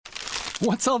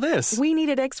What's all this? We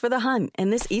needed eggs for the hunt,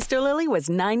 and this Easter lily was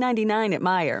 $9.99 at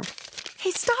Meijer.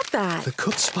 Hey, stop that. The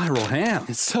cooked spiral ham.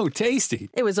 It's so tasty.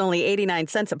 It was only 89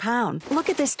 cents a pound. Look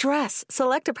at this dress.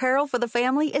 Select apparel for the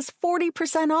family is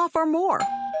 40% off or more.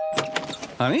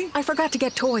 Honey? I forgot to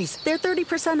get toys. They're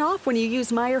 30% off when you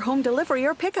use Meijer Home Delivery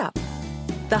or Pickup.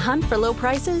 The hunt for low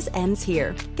prices ends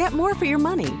here. Get more for your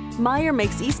money. Meijer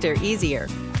makes Easter easier.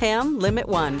 Ham, limit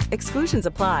 1. Exclusions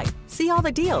apply. See all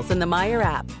the deals in the Meijer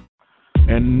app.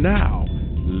 And now,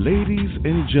 ladies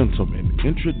and gentlemen,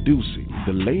 introducing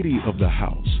the lady of the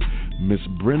house, Miss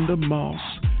Brenda Moss,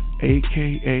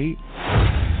 a.k.a.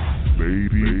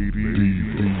 Lady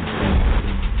Diva.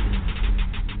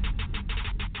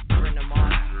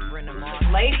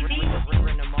 Lady Diva.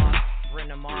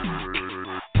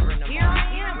 Here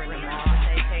I am,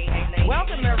 a.k.a.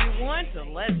 Welcome everyone to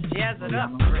Let's Jazz It Up.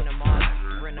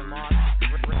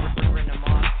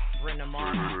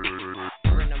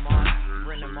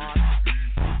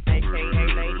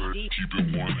 Keep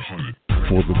it 100.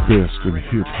 For the best in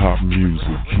hip-hop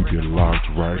music, keep it locked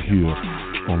right here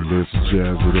on Let's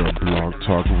Jazz It Up,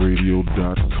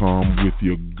 blogtalkradio.com with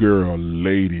your girl,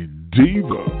 Lady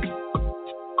Diva.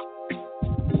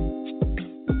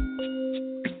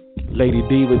 Lady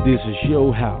Diva, this is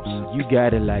your house. You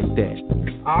got it like that.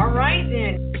 All right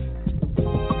then.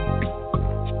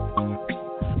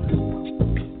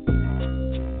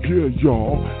 Yeah,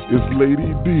 y'all, it's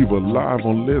Lady Diva live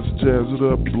on Let's Jazz It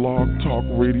Up,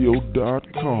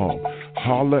 blogtalkradio.com.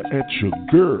 Holla at your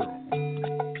girl.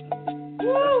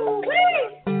 Woo-wee!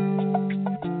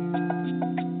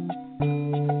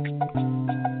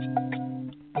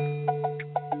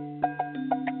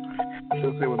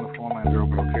 She'll say when the phone lines are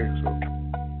open, okay? So.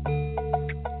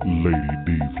 Lady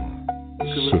Diva,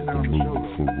 set the mood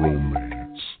for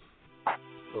romance.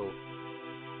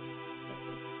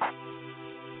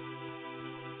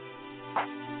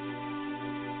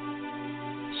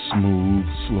 Smooth,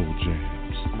 slow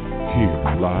jams. Here,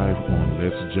 live on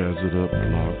Let's Jazz It Up,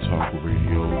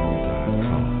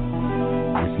 blogtalkradio.com.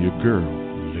 With your girl,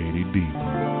 Lady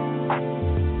Diva.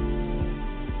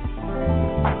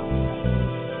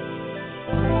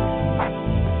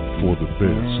 For the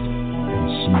best in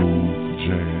smooth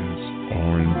jazz,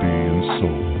 R&B, and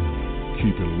soul.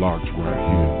 Keep it locked right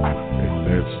here at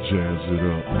Let's Jazz It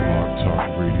Up,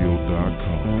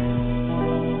 blogtalkradio.com.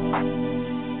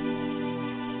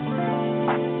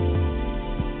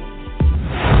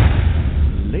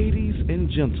 Ladies and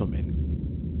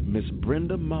gentlemen, Miss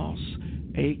Brenda Moss,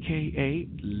 a.k.a.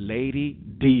 Lady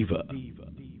Diva.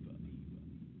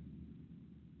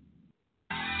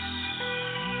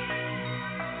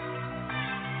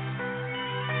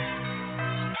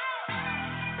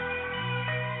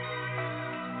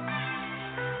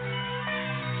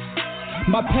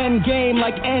 My pen game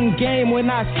like end game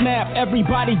when I snap.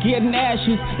 Everybody getting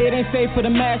ashes. It ain't safe for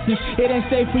the masses. It ain't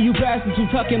safe for you bastards who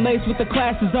tucking lace with the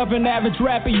classes of an average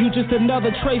rapper. You just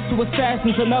another trace to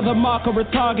assassins, another marker, a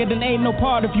target, and ain't no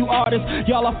part of you artists.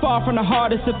 Y'all are far from the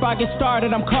hardest. If I get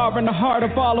started, I'm carving the heart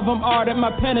of all of them ardent.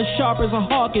 My pen is sharp as a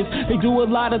hawk's. They do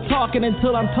a lot of talking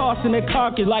until I'm tossing their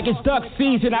carcass. Like it's duck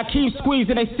season, I keep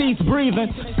squeezing, they cease breathing.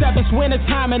 Step, it's winter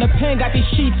time and the pen got these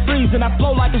sheets freezing. I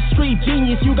flow like a street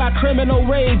genius, you got criminal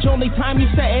rage. Only time you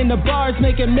sat in the bars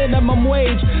making minimum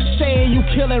wage. Saying you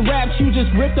killing raps, you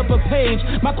just ripped up a page.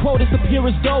 My quote is appear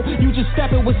as though you just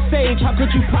stepping with sage. How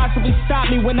could you possibly stop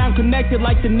me when I'm connected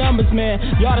like the numbers, man?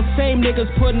 Y'all the same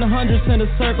niggas putting the hundreds in a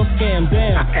circle scam,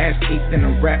 damn. I asked Ethan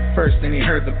to rap first and he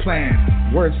heard the plan.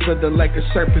 Words slithered like a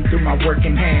serpent through my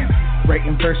working hand.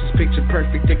 Writing verses picture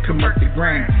perfect, they convert the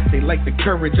grand. They like the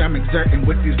courage I'm exerting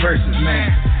with these verses, man.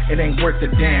 It ain't worth a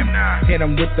damn. Hit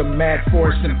them with the mad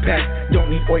force and pack. Don't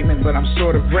need ointment, but I'm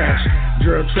sort of rash.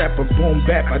 Drill trapper, boom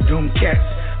bap, I doom cats.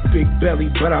 Big belly,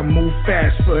 but I move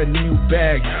fast for a new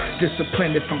bag.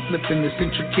 Disciplined if I'm flipping this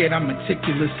intricate. I'm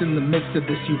meticulous in the midst of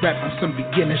this. You rap on some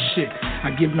beginner shit.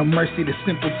 I give no mercy to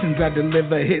simpletons. I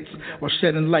deliver hits while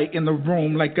shedding light in the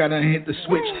room like I done hit the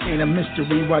switch. Ain't a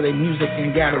mystery why they music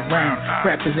ain't got around.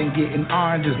 Rappers ain't getting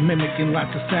on, just mimicking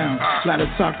lots of sounds. Lot of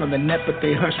talk on the net, but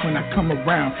they hush when I come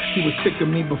around. You was sick of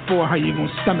me before, how you gon'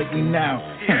 stomach me now?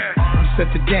 I'm set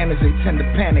to damage, they tend to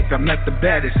panic. I'm not the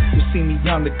baddest. You see me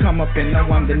young to come up and know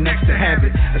I'm the next to have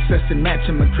it. Assess and match,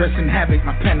 I'm addressing havoc.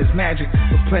 My pen is magic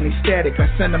with plenty static. I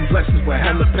send them blessings with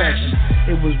hella passion.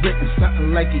 It was written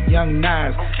something like a young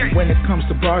Nas. And when it comes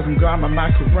to bars, I'm gone. My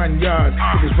mind could run yards.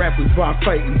 It was rap, we bar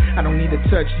fighting. I don't need to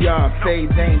touch y'all.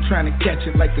 Fade, they ain't trying to catch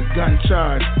it like a gun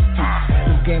charge.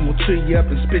 This game will chew you up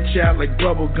and spit you out like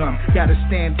bubble gum. Gotta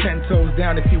stand 10 toes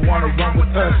down if you wanna run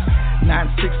with us.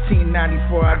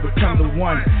 9/16/94, I become the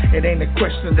one. It ain't a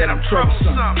question that I'm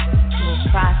troublesome.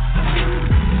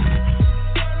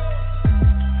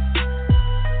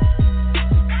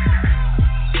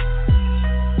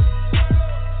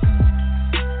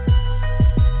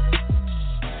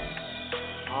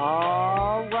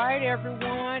 All right,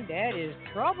 everyone. That is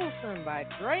Troublesome by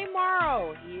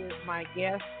Marro. He is my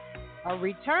guest, a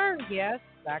return guest,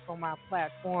 back on my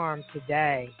platform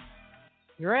today.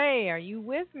 Dre, are you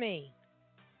with me?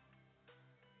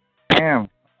 I am.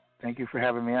 Thank you for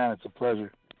having me on. It's a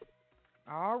pleasure.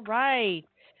 All right.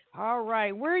 All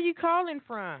right. Where are you calling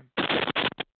from?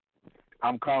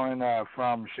 I'm calling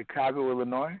from Chicago,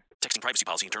 Illinois. Texting privacy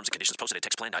policy and terms and conditions posted at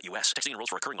textplan.us. Texting enrolls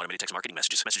for recurring automated text marketing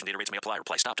messages. Message and data rates may apply.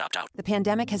 Reply stop, opt out. The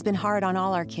pandemic has been hard on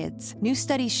all our kids. New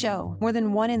studies show more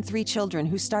than 1 in 3 children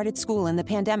who started school in the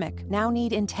pandemic now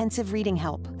need intensive reading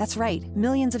help. That's right.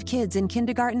 Millions of kids in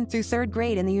kindergarten through 3rd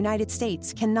grade in the United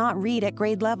States cannot read at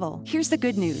grade level. Here's the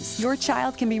good news. Your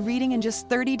child can be reading in just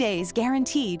 30 days,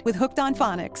 guaranteed, with Hooked on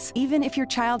Phonics. Even if your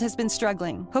child has been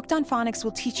struggling, Hooked on Phonics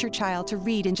will teach your child to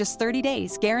read in just 30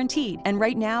 days, guaranteed. And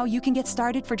right now, you can get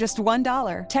started for just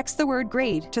 $1. Text the word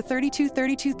GRADE to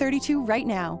 323232 right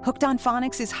now. Hooked on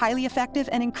Phonics is highly effective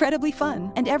and incredibly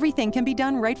fun, and everything can be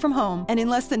done right from home and in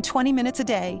less than 20 minutes a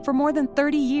day. For more than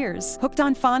 30 years, Hooked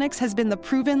on Phonics has been the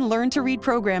proven learn-to-read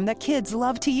program that kids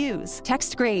love to use.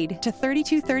 Text GRADE to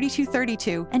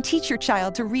 323232 and teach your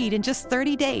child to read in just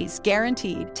 30 days,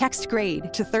 guaranteed. Text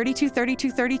GRADE to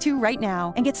 323232 right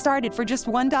now and get started for just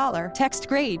 $1. Text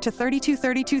GRADE to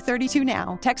 323232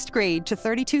 now. Text GRADE to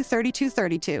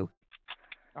 323232.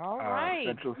 All right.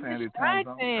 Central Standard Time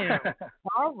Zone.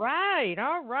 All right.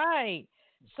 All right.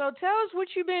 So tell us what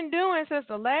you've been doing since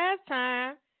the last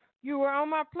time you were on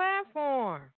my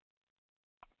platform.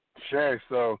 Sure.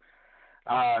 So,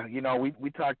 we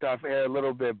talked off air a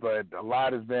little bit, but a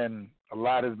lot has been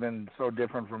so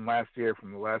different from last year,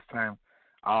 from the last time.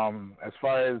 As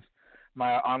far as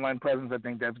my online presence, I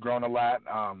think that's grown a lot.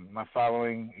 My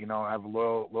following, I have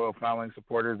loyal following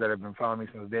supporters that have been following me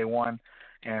since day one,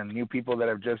 and new people that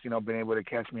have just, been able to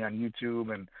catch me on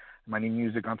YouTube and my new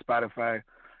music on Spotify.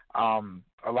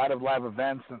 A lot of live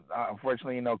events.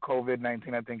 Unfortunately,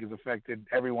 COVID-19, I think, has affected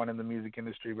everyone in the music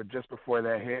industry. But just before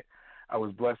that hit, I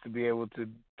was blessed to be able to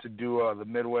do the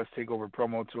Midwest Takeover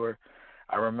promo tour.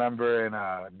 I remember in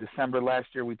December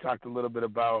last year, we talked a little bit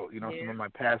about, some of my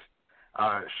past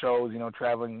shows,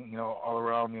 traveling, all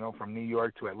around, from New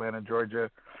York to Atlanta,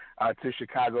 Georgia, to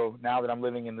Chicago. Now that I'm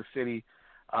living in the city,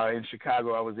 in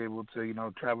Chicago, I was able to,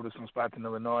 travel to some spots in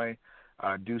Illinois,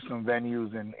 do some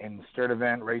venues in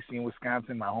Sturtevant, Racine,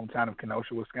 Wisconsin, my hometown of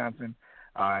Kenosha, Wisconsin,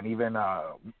 and even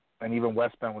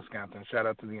West Bend, Wisconsin. Shout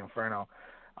out to the Inferno,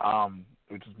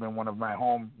 which has been one of my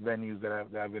home venues that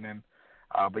I've been in.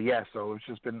 But yeah, so it's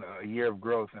just been a year of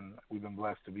growth, and we've been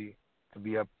blessed to be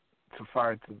up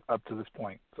to this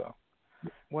point. So,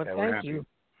 well, thank you.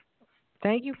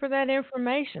 Thank you for that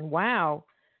information. Wow.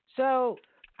 So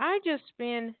I just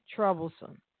spin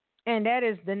Troublesome, and that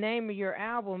is the name of your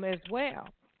album as well.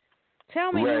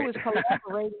 Tell me who is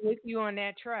collaborating with you on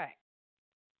that track.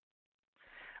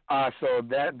 So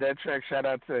that track, shout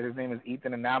out to, his name is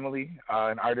Ethan Anomaly,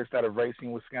 an artist out of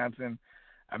Racine, Wisconsin.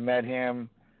 I met him,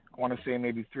 I want to say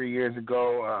maybe 3 years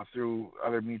ago, through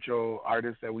other mutual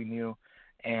artists that we knew.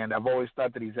 And I've always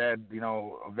thought that he's had,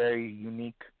 a very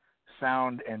unique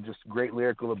sound and just great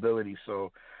lyrical ability.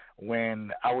 So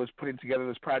when I was putting together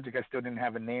this project, I still didn't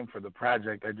have a name for the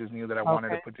project. I just knew that I wanted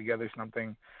to put together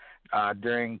something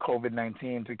during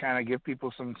COVID-19 to kind of give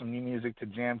people some new music to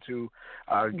jam to,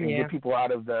 and get people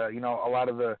out of the, a lot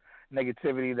of the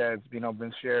negativity that's,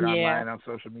 been shared online on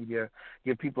social media,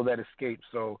 give people that escape.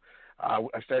 So I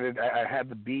had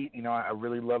the beat, I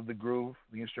really love the groove,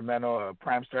 the instrumental.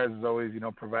 Prime Stars has always,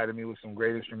 provided me with some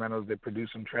great instrumentals that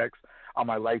produce some tracks on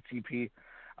my Lights EP.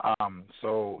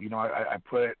 So,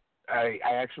 I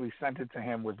actually sent it to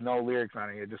him with no lyrics on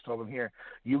it. I just told him, here,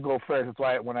 you go first. That's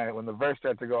why when the verse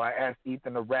started to go, I asked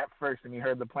Ethan to rap first, and he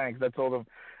heard the plan. Because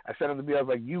I sent him the beat. I was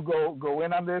like, you go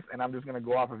in on this, and I'm just going to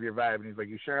go off of your vibe. And he's like,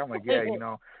 you sure? I'm like, yeah,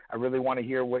 I really want to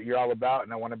hear what you're all about,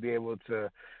 and I want to be able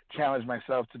to challenge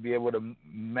myself to be able to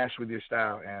mesh with your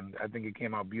style. And I think it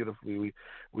came out beautifully.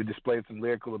 We displayed some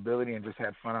lyrical ability and just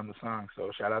had fun on the song.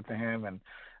 So shout out to him. And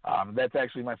that's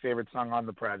actually my favorite song on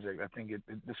the project. I think it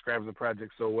describes the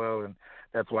project so well, and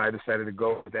that's why I decided to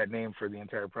go with that name for the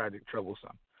entire project,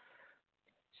 Troublesome.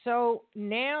 So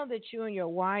now that you and your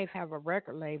wife have a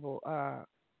record label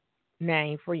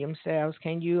name for yourselves,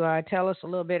 can you tell us a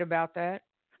little bit about that?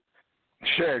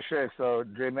 Sure. So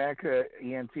Dramerica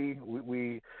ENT,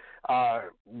 we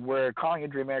we're calling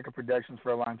it Dream America Productions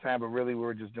for a long time, but really we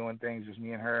were just doing things, just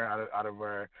me and her out of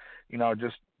our,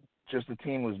 just the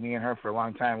team was me and her for a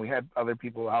long time. We had other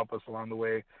people help us along the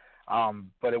way,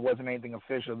 but it wasn't anything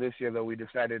official. This year, though, we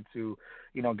decided to,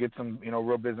 get some,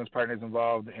 real business partners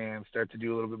involved and start to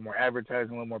do a little bit more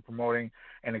advertising, a little more promoting,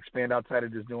 and expand outside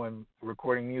of just doing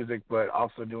recording music, but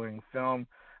also doing film,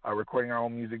 recording our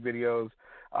own music videos.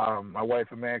 My wife,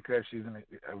 America, she's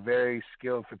a very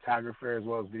skilled photographer as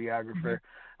well as videographer.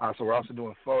 So we're also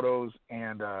doing photos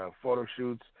and photo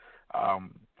shoots.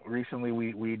 Recently,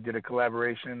 we did a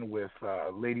collaboration with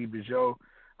Lady Bijou,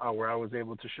 where I was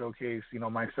able to showcase,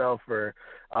 myself for,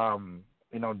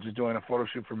 just doing a photo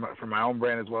shoot for my own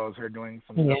brand as well as her doing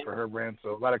some stuff for her brand.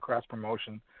 So a lot of cross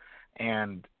promotion,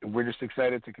 and we're just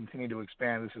excited to continue to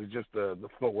expand. This is just the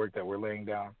footwork that we're laying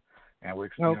down, and we're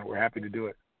happy to do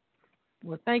it.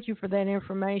 Well, thank you for that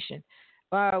information.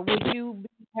 Would you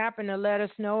happen to let us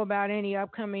know about any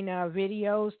upcoming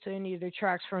videos to any of the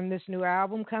tracks from this new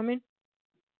album coming?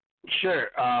 Sure.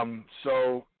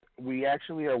 So we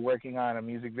actually are working on a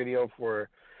music video for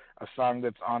a song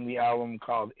that's on the album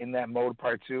called In That Mode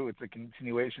Part 2. It's a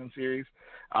continuation series.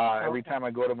 Every time I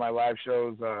go to my live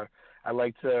shows, a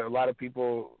lot of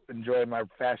people enjoy my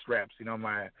fast raps, and I'm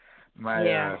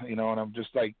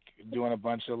just like doing a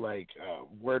bunch of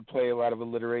wordplay, a lot of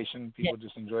alliteration. People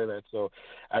just enjoy that. So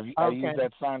I use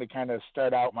that song to kind of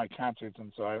start out my concerts,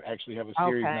 and so I actually have a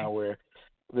series now where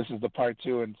this is the part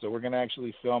 2, and so we're going to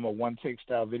actually film a one-take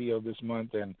style video this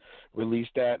month and release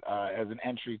that as an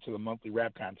entry to the monthly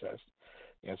rap contest.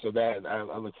 Yeah, so that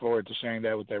I look forward to sharing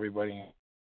that with everybody.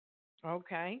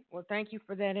 Okay. Well, thank you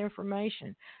for that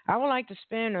information. I would like to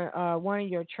spin one of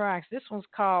your tracks. This one's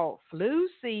called Flu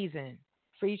Season,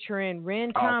 featuring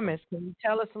Ren Thomas. Can you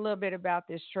tell us a little bit about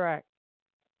this track?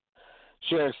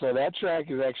 Sure. So that track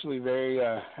is actually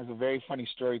has a very funny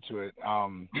story to it. To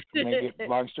make it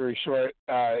long story short,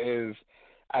 is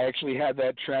I actually had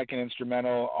that track and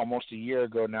instrumental almost a year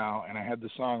ago now, and I had the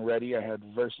song ready. I had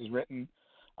verses written,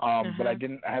 but I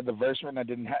had the verse written.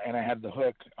 And I had the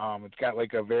hook. It's got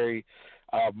like a very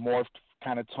morphed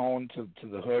kind of tone to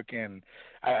the hook, and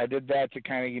I did that to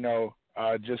kind of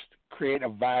just create a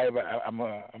vibe. I'm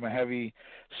a heavy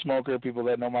smoker. People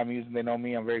that know my music, they know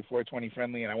me. I'm very 420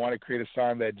 friendly, and I want to create a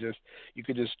song that you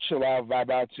could just chill out,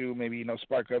 vibe out to, maybe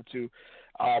spark up to.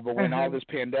 But when all this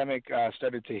pandemic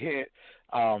started to hit,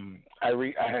 I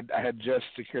had just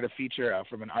secured a feature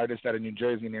from an artist out of New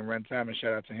Jersey named Ren Thomas.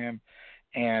 Shout out to him.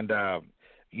 And I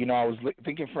was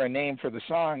thinking for a name for the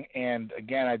song, and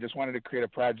again, I just wanted to create a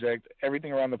project.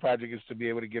 Everything around the project is to be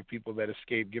able to give people that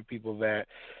escape, give people that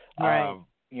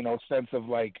sense of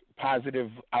positive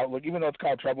outlook, even though it's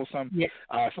called Troublesome,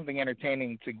 something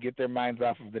entertaining to get their minds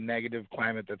off of the negative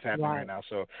climate that's happening right now.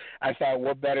 So I thought,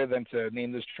 what better than to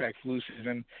name this track Flu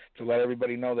Season, to let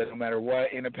everybody know that no matter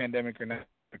what, in a pandemic or not,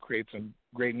 to create some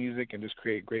great music and just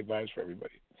create great vibes for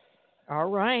everybody. All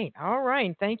right.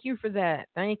 Thank you for that.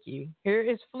 Thank you. Here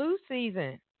is Flu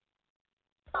Season.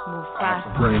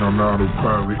 Brain on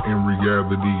autopilot, in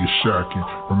reality is shocking.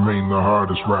 Remain the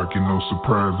hardest rocking, no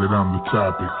surprise that I'm the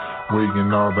topic.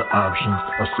 Weighing all the options,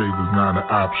 I say there's not an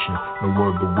option.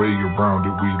 No other way around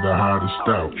it, we the hottest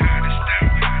out.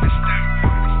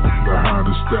 The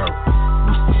hottest out.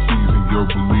 It's the season, you'll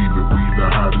believe it, we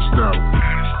the hottest out.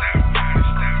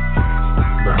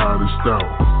 The hottest out.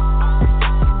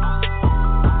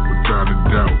 Without a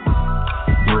doubt.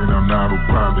 Brain on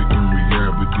autopilot, in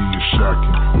reality is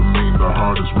shocking. Remain the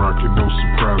hardest rocking, no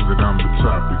surprise that I'm the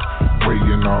topic.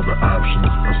 Weighing all the options,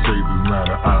 I say there's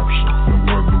not an option.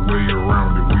 No other way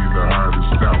around it, we the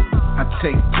hottest out. I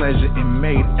take pleasure in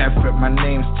made effort, my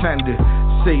name's tender.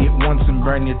 Say it once and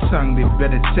burn your tongue, they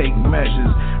better take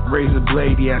measures. Razor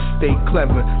blade, yeah, I stay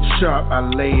clever. Sharp, I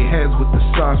lay heads with the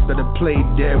sauce, better play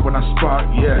dead when I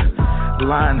spark, yeah.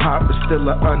 Lion heart, but still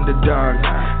an underdog.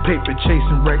 Paper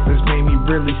chasing reckless made me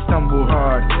really stumble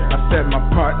hard. I fed my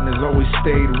partners, always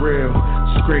stayed real.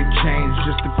 Scrape change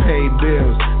just to pay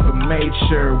bills, but made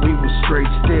sure we was straight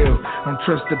still. Don't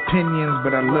trust opinions,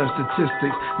 but I love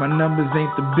statistics. My numbers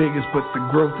ain't the biggest, but the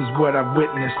growth is what I've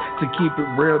witnessed. To keep it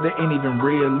real, they ain't even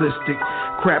realistic.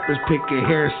 Crappers pick a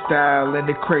hairstyle and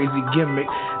a crazy gimmick,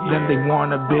 then they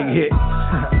want a big hit.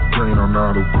 Brain on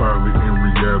autopilot, in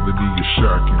reality is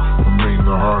shocking. Remain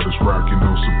the hardest rocking,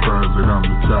 no surprise that I'm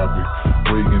the topic.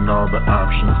 Weighing all the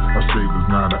options, I say there's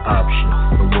not an option.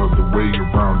 No other way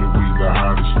around it, we the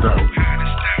hottest out.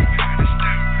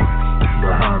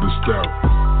 The hottest out.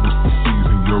 It's the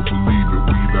season, you'll believe it,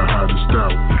 we the hottest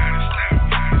out.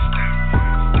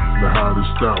 The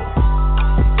hottest out.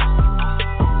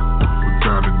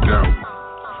 Without a doubt.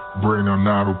 Brain on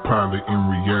autopilot, in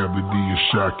reality is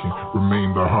shocking.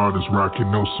 Remain the hardest rocking,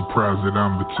 no surprise that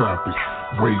I'm the topic.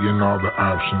 Weighing all the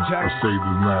options, I say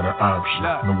there's not an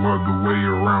option. No other way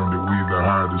around it, we the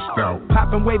hardest out.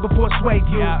 Popping way before sway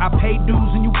you. I paid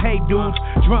dues and you paid dues.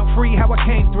 Drunk free, how I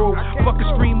came through. Fuck a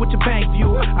screen with your bank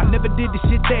view. I never did the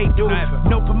shit they do.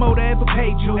 No promoter ever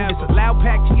paid you. It's a loud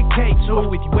pack to your cake too.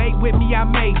 If you ain't with me, I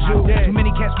made you. Too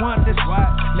many cats want this.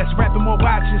 Let's rap and more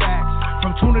watches.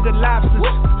 From tuna to lobsters.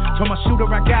 Told my shooter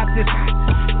I got this.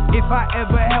 If I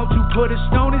ever helped you, put a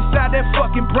stone inside that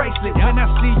fucking bracelet. When I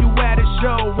see you at a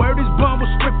show, word is bum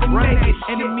will strip them naked.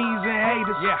 Enemies and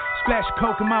haters, splash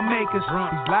coke in my makers.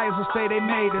 These liars will say they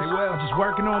made us. I'm just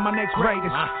working on my next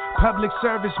greatest. Public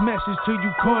service message to you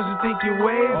corns and think you're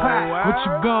wave high. What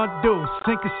you gonna do?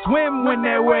 Sink or swim when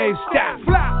that wave stop?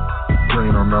 Flop!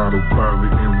 Brain on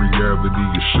autopilot, in reality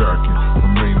is shocking.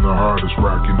 Remain the hardest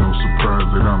rocking, no surprise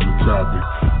that I'm the topic.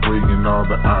 Weighing all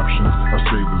the options, I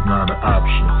say there's not an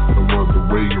option. No other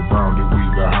way around it, we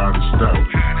the hottest out.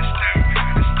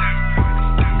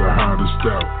 The hottest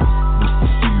out. It's the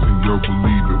season, you'll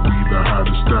believe it, we the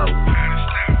hottest out.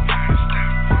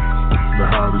 The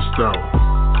hottest out.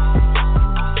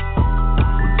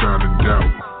 Without a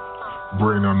doubt.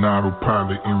 Brain on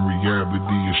autopilot, in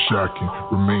reality is shocking.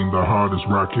 Remain the hardest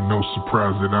rocking, no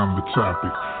surprise that I'm the topic.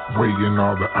 Weighing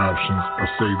all the options, I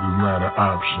say there's not an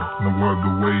option. No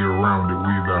other way around it,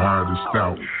 we the hottest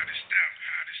out.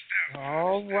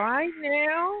 All right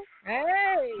now.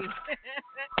 Hey.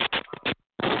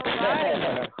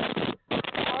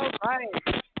 All right.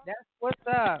 That's what's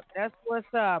up. That's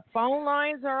what's up. Phone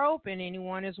lines are open.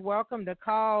 Anyone is welcome to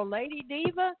call Lady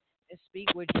Diva and speak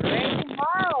with Dre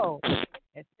Marro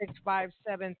at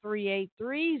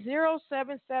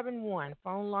 657-383-0771.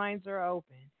 Phone lines are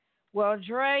open. Well,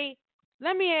 Dre,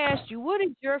 let me ask you, what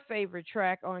is your favorite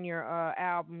track on your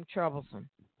album, Troublesome?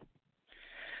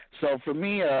 So for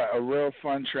me, a real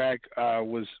fun track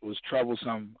was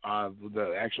Troublesome,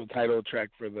 the actual title track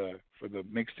for the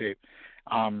mixtape.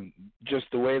 Just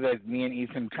the way that me and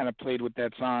Ethan kind of played with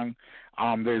that song.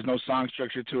 There's no song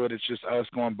structure to it. It's just us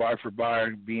going bar for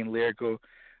bar, being lyrical.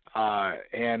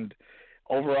 And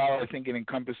overall, I think it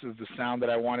encompasses the sound that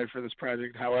I wanted for this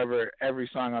project. However, every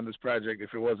song on this project,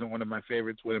 if it wasn't one of my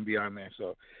favorites, wouldn't be on there.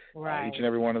 So each and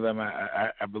every one of them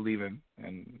I believe in,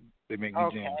 and they make me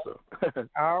jam. So.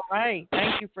 All right.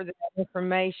 Thank you for that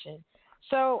information.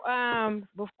 So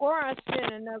before I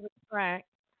spin another track,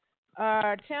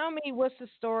 tell me what's the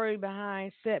story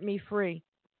behind Set Me Free?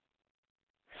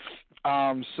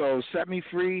 So Set Me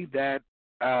Free, that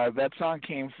song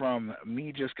came from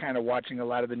me just kind of watching a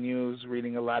lot of the news,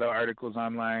 reading a lot of articles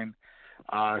online,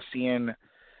 seeing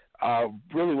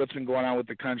really what's been going on with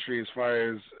the country as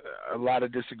far as a lot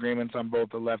of disagreements on both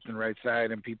the left and right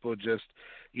side, and people just,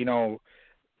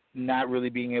 not really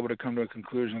being able to come to a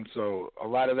conclusion. So a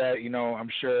lot of that, I'm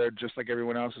sure just like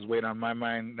everyone else is weighed on my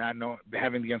mind,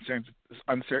 having the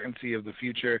uncertainty of the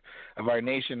future of our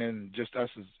nation and just us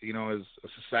as, as a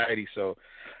society. So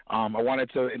I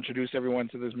wanted to introduce everyone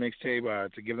to this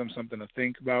mixtape, to give them something to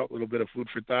think about, a little bit of food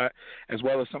for thought, as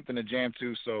well as something to jam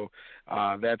to. So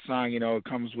that song, it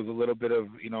comes with a little bit of,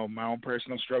 my own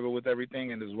personal struggle with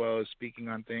everything, and as well as speaking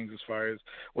on things as far as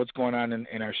what's going on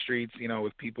in our streets,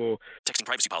 with people. Texting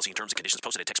privacy policy and terms and conditions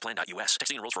posted at textplan.us.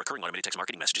 Texting enrolls for recurring automated text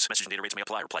marketing messages. Message and data rates may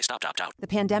apply. Reply stop, opt out. The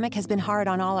pandemic has been hard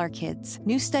on all our kids.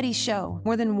 New studies show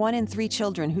more than 1 in 3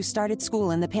 children who started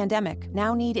school in the pandemic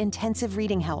now need intensive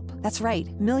reading help. That's right.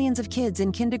 Millions of kids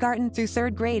in kindergarten through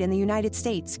 3rd grade in the United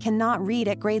States cannot read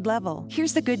at grade level.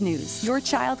 Here's the good news. Your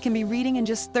child can be reading in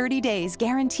just 30 days,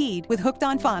 guaranteed, with Hooked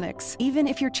on Phonics. Even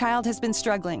if your child has been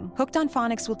struggling, Hooked on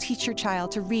Phonics will teach your child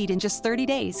to read in just 30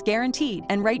 days, guaranteed.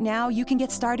 And right now, you can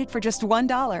get started for just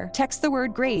 $1. Text the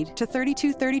word GRADE to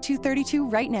 323232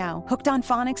 right now. Hooked on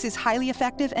Phonics is highly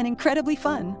effective and incredibly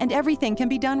fun. And everything can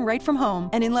be done right from home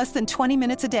and in less than 20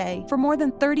 minutes a day. For more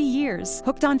than 30 years,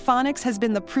 Hooked on Phonics has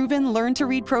been the proven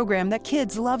learn-to-read program that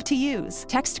kids love to use.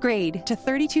 Text GRADE to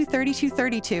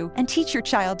 323232 and teach your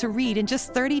child to read in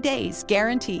just 30 days,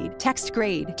 guaranteed. Text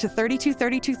GRADE to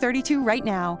 323232 right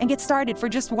now and get started for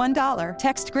just $1.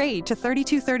 Text GRADE to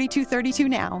 323232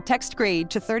 now. Text GRADE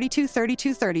to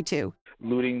 323232.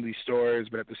 Looting these stores,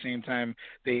 but at the same time,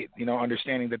 they,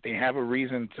 understanding that they have a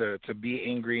reason to be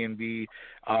angry and be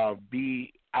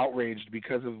outraged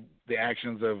because of the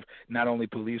actions of not only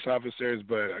police officers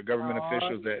but government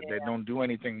officials that don't do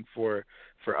anything for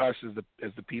us as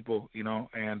the people,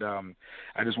 And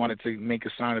I just wanted to make a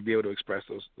song to be able to express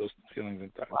those feelings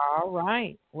and thoughts. All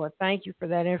right. Well, thank you for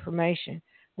that information.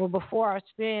 Well, before I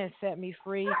spin Set Me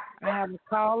Free, I have a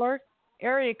caller.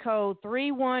 area code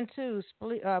 312.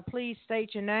 Please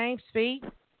state your name. Speak.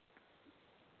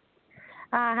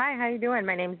 Hi, how you doing?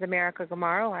 My name is America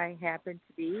Marro. I happen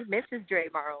to be Mrs. Dre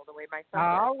Marro, the way my son is.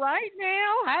 All right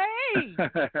now. Hey. The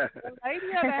lady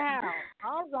of the house.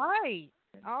 All right.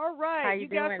 All right. How you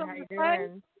doing? Got something how you to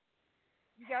doing? say?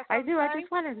 You got I something do. to I say?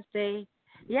 just wanted to say,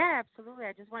 yeah, absolutely.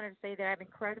 I just wanted to say that I'm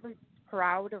incredibly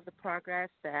proud of the progress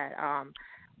that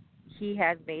he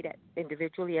has made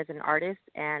individually as an artist,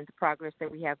 and the progress that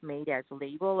we have made as a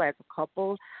label, as a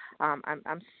couple.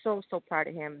 I'm so proud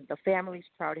of him. The family's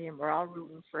proud of him. We're all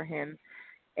rooting for him,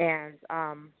 and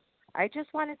I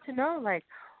just wanted to know, like,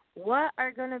 what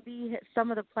are going to be some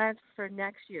of the plans for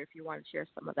next year? If you want to share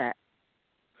some of that.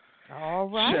 All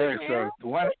right. Sure. So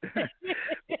what?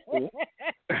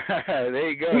 There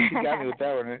you go. She got me with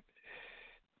that one. Right?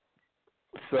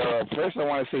 So first, I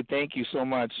want to say thank you so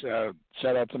much.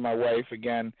 Shout out to my wife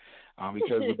again,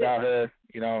 because without her,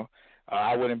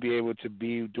 I wouldn't be able to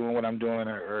be doing what I'm doing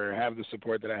or have the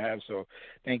support that I have. So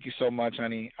thank you so much,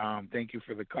 honey. Thank you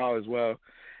for the call as well.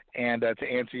 And to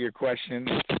answer your question.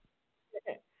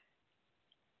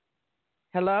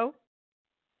 Hello?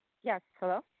 Yes,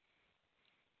 hello?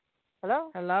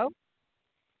 Hello? Hello?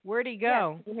 Where'd he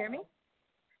go? Yes, can you hear me?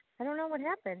 I don't know what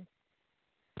happened.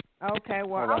 Okay,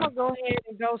 well, I'm going to go ahead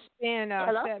and go spin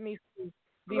Set Me Free.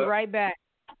 Be right back.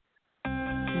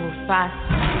 Move fast.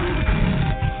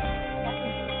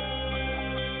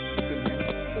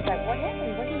 He's like, what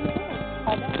happened? What are you doing?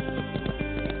 Hold on.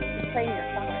 He's playing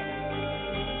your song right now.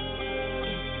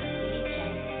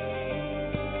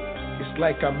 It's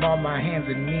like I'm on my hands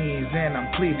and knees and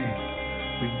I'm pleading.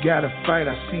 We gotta fight,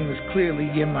 I seen this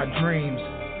clearly in my dreams.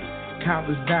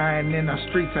 Countless dying in our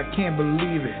streets, I can't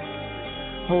believe it.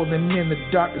 Holding in the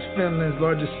darkest feelings,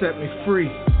 Lord, just set me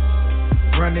free.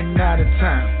 Running out of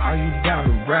time, are you down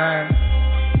to ride?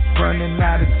 Running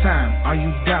out of time, are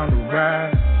you down to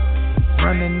ride?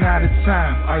 Running out of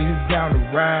time, are you down to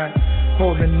ride?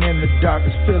 Holding in the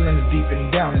darkest feelings deep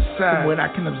and down inside. From what I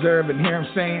can observe and hear him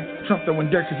saying, Trump throwing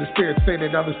dirt cause his spirit's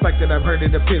faded. All this fight that I've heard,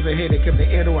 it appears a headache of the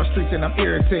air to our streets and I'm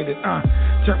irritated.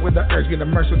 Turn with the urge, get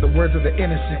immersed with the words of the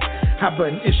innocent. Hot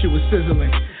button issue is sizzling.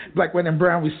 Black, white, and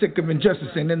brown, we sick of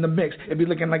injustice, and in the mix, it be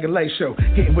looking like a light show.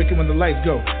 Getting wicked when the lights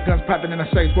go. Guns popping in our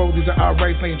sights, whoa, these are our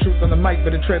rights. Laying truth on the mic,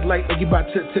 better tread light like you about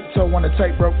to tiptoe on a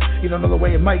tightrope. You don't know the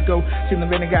way it might go. Seen the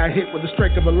man got hit with the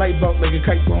strike of a light bulb, like a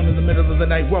kite blown in the middle of the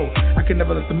night. Whoa, I can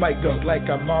never let the mic go. Like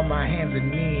I'm on my hands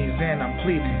and knees, and I'm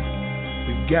pleading.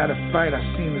 We've gotta fight, I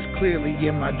seen this clearly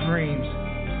in my dreams.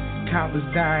 Countless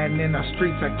dying in our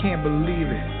streets, I can't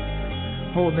believe it.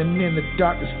 Holding in the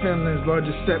darkest feelings, Lord,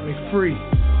 just set me free.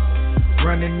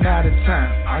 Running out of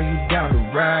time, are you down to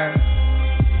ride?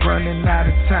 Running out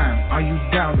of time, are you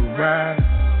down to ride?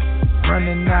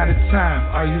 Running out of time,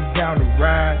 are you down to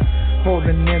ride?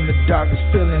 Holding in the darkest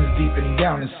feelings deep and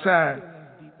down inside.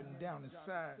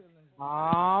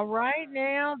 All right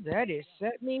now, that is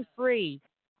Set Me Free.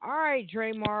 All right,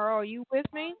 Dre Marro, are you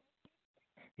with me?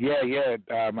 Yeah.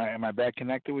 Am I back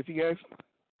connected with you guys?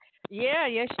 Yeah,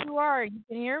 yes you are. You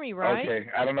can hear me, right? Okay.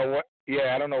 I don't know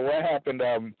what happened.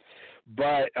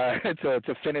 But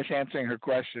to finish answering her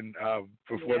question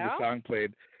before the song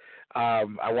played,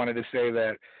 I wanted to say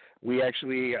that we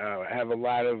actually have a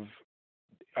lot of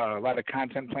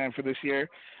content planned for this year.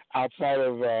 Outside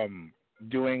of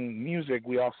doing music,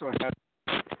 we also have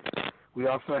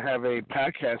a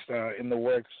podcast in the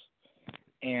works,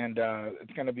 and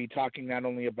it's going to be talking not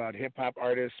only about hip hop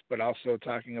artists, but also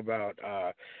talking about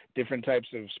different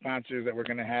types of sponsors that we're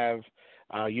going to have.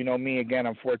 You know me, again,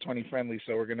 I'm 420 friendly,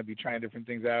 so we're going to be trying different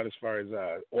things out as far as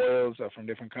oils from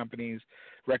different companies,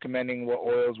 recommending what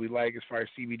oils we like as far as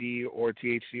CBD or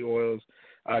THC oils,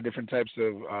 different types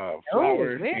of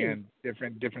flowers and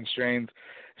different strains.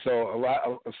 So a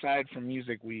lot aside from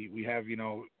music, we have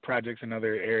projects in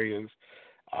other areas,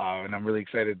 and I'm really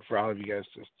excited for all of you guys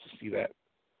to see that.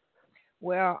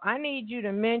 Well, I need you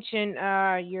to mention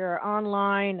your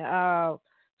online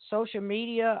social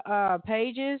media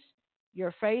pages.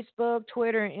 Your Facebook,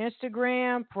 Twitter, and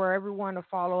Instagram for everyone to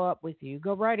follow up with you.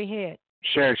 Go right ahead.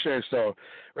 Sure. So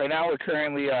right now we're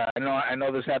currently, I know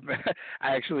this happened.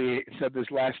 I actually said this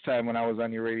last time when I was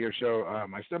on your radio show. I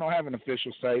still don't have an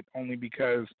official site only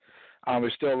because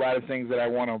there's still a lot of things that I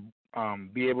want to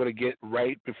be able to get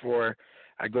right before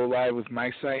I go live with my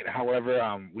site. However,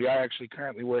 we are actually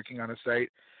currently working on a site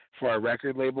for our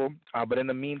record label. But in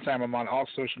the meantime, I'm on all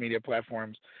social media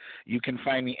platforms. You can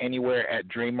find me anywhere at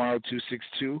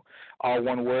DreMarro262, all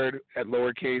one word, at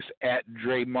lowercase, at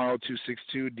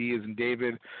DreMarro262. D as in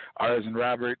David, R as in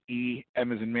Robert, E,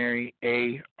 M as in Mary,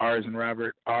 A, R as in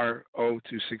Robert,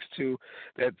 RO262.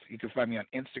 You can find me on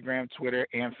Instagram, Twitter,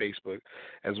 and Facebook,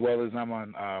 as well as I'm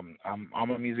on all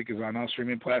my music is on all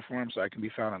streaming platforms, so I can be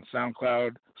found on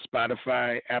SoundCloud,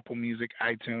 Spotify, Apple Music,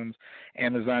 iTunes,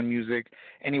 Amazon Music,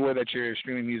 anywhere that you're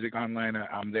streaming music online,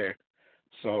 I'm there.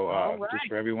 So right. Just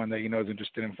for everyone that you know is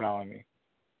interested in following me.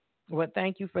 Well,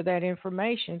 thank you for that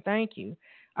information. Thank you.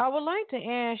 I would like to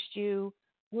ask you,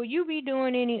 will you be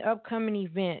doing any upcoming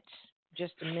events,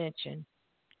 just to mention?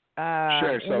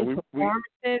 Sure. So any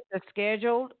performances are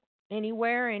scheduled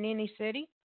anywhere in any city?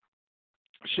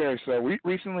 Sure. So we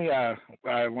recently, I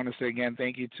want to say again,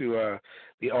 thank you to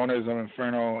the owners of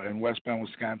Inferno in West Bend,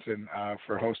 Wisconsin,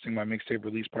 for hosting my mixtape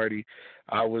release party.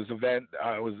 It was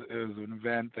an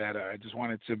event that I just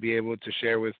wanted to be able to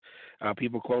share with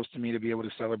people close to me, to be able to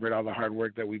celebrate all the hard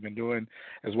work that we've been doing,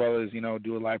 as well as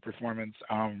do a live performance.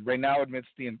 Right now, amidst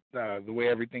the way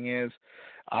everything is,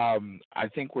 I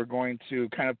think we're going to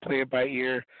kind of play it by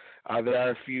ear. There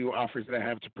are a few offers that I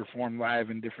have to perform live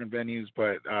in different venues,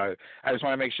 but I just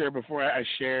want to make sure before I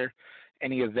share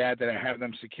any of that I have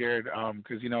them secured,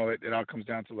 because it all comes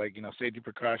down to safety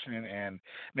precaution and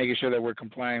making sure that we're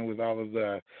complying with all of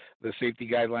the safety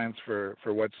guidelines for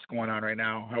what's going on right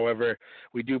now. However,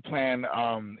 we do plan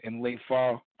in late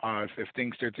fall, if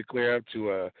things start to clear up,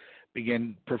 to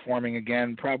begin performing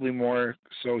again, probably more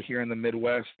so here in the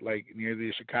Midwest, like near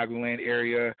the Chicagoland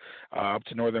area, up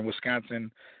to northern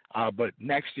Wisconsin. But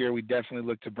next year, we definitely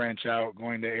look to branch out,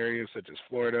 going to areas such as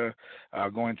Florida,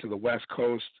 going to the West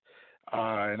Coast,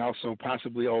 and also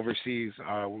possibly overseas.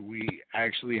 We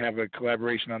actually have a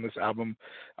collaboration on this album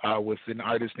with an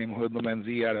artist named Hoodlum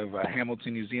NZ out of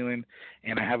Hamilton, New Zealand,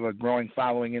 and I have a growing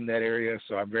following in that area,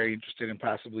 so I'm very interested in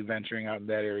possibly venturing out in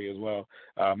that area as well,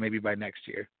 maybe by next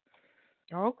year.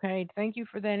 Okay, thank you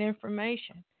for that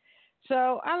information.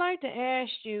 So I like to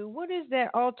ask you, what is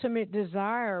that ultimate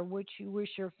desire which you wish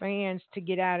your fans to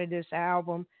get out of this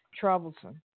album,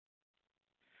 Troublesome?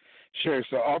 Sure.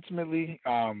 So ultimately,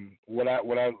 what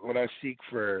I seek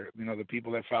for the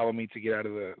people that follow me to get out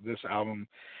of this album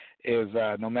is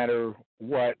no matter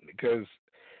what, because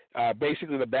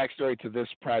basically the backstory to this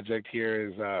project here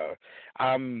is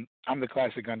I'm the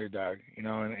classic underdog.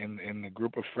 In the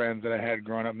group of friends that I had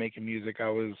growing up making music, I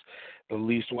was the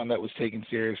least one that was taken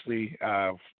seriously.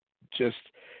 Just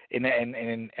in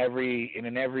every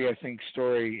I think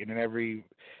story, and in every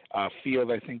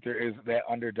field, I think there is that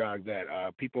underdog that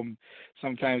people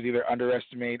sometimes either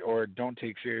underestimate or don't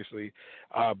take seriously.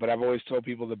 But I've always told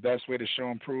people the best way to show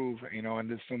and prove, and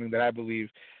this is something that I believe,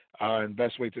 and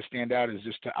best way to stand out is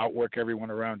just to outwork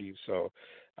everyone around you. So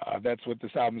that's what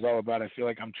this album is all about. I feel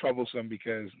like I'm troublesome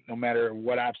because no matter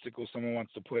what obstacle someone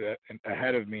wants to put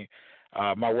ahead of me,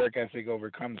 my work ethic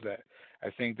overcomes that. I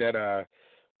think that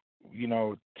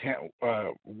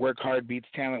work hard beats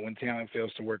talent when talent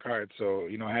fails to work hard. So,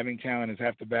 having talent is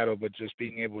half the battle, but just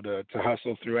being able to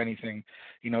hustle through anything,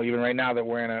 even right now that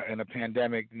we're in a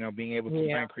pandemic, being able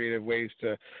to find creative ways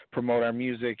to promote our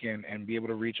music and be able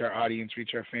to reach our audience,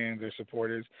 reach our fans, our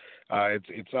supporters.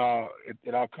 It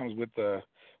all comes with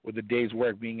the day's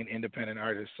work being an independent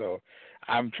artist. So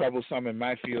I'm troublesome in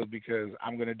my field because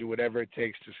I'm going to do whatever it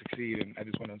takes to succeed, and I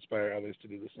just want to inspire others to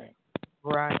do the same.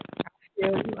 Right.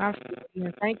 I feel you,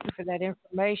 and thank you for that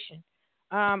information.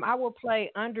 I will play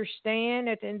Understand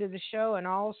at the end of the show, and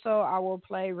also I will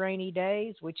play Rainy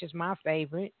Days, which is my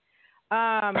favorite. You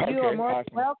are more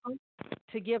than welcome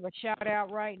to give a shout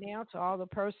out right now to all the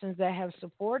persons that have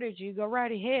supported you. Go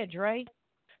right ahead, Dre.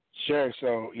 Sure.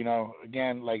 So,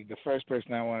 again, like the first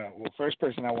person I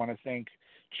want to thank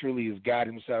truly is God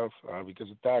himself, because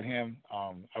without him,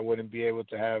 I wouldn't be able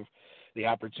to have the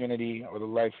opportunity or the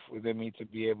life within me to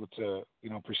be able to,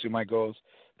 pursue my goals.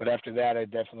 But after that, I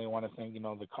definitely want to thank,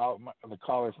 the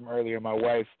caller from earlier, my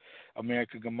wife,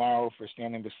 America Marro, for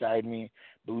standing beside me,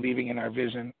 believing in our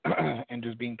vision, and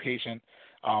just being patient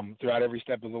throughout every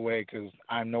step of the way, because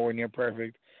I'm nowhere near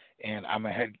perfect. And I'm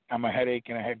a headache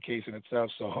and a head case in itself,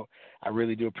 so I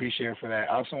really do appreciate her for that.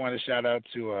 I also want to shout out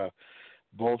to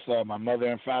both my mother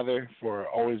and father for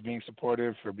always being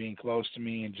supportive, for being close to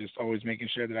me, and just always making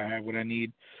sure that I have what I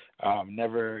need,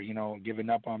 never, giving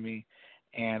up on me.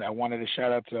 And I wanted to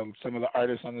shout out to some of the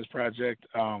artists on this project.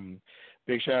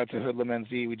 Big shout out to Hoodlum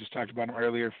NZ. We just talked about him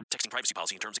earlier. Texting privacy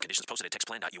policy and terms and conditions posted at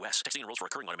textplan.us. Texting enrolls for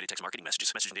recurring automated text marketing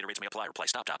messages. Message and data rates may apply. Reply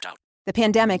stop to opt out. The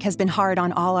pandemic has been hard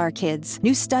on all our kids.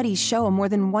 New studies show more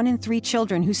than 1 in 3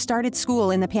 children who started school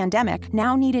in the pandemic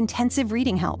now need intensive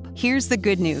reading help. Here's the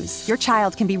good news. Your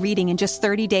child can be reading in just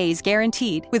 30 days,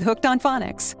 guaranteed, with Hooked on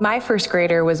Phonics. My first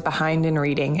grader was behind in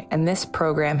reading, and this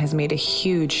program has made a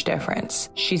huge difference.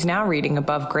 She's now reading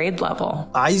above grade level.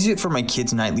 I use it for my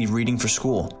kids' nightly reading for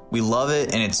school. We love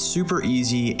it, and it's super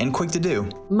easy and quick to do.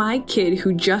 My kid,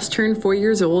 who just turned 4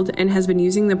 years old and has been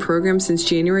using the program since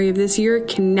January of this year,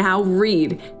 can now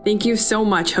read. Thank you so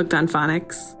much, Hooked on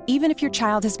Phonics. Even if your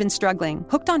child has been struggling,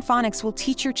 Hooked on Phonics will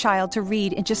teach your child to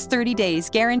read in just 30 days,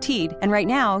 guaranteed. And right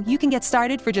now, you can get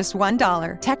started for just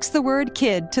 $1. Text the word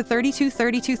KID to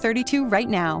 323232 right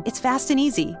now. It's fast and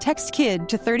easy. Text KID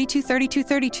to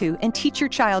 323232 and teach your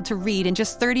child to read in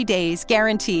just 30 days,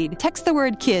 guaranteed. Text the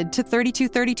word KID to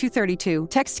 323232.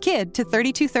 Text KID to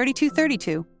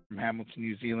 323232. From Hamilton,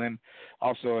 New Zealand.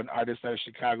 Also an artist out of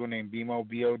Chicago named BMO,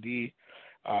 B-O-D.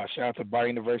 Shout out to Bar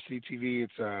University TV.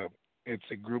 It's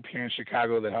a group here in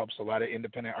Chicago that helps a lot of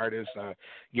independent artists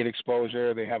get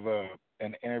exposure. They have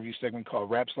an interview segment called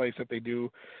Rap Slice that they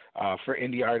do for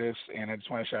indie artists, and I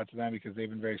just want to shout out to them because they've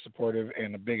been very supportive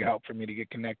and a big help for me to get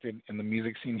connected in the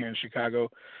music scene here in Chicago.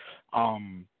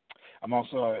 I'm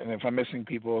also, and if I'm missing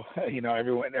people,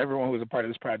 everyone who's a part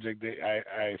of this project,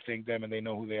 I thank them and they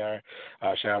know who they are.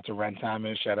 Shout out to Ren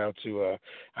Thomas. Shout out to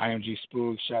IMG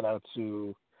Spook. Shout out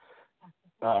to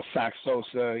Sox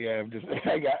Sosa. Yeah, I'm just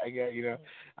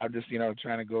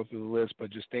trying to go through the list, but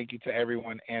just thank you to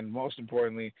everyone, and most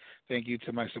importantly, thank you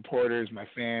to my supporters, my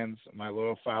fans, my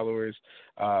loyal followers,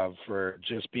 for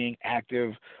just being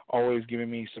active, always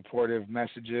giving me supportive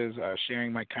messages,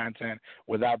 sharing my content.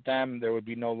 Without them, there would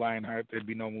be no Lionheart, there'd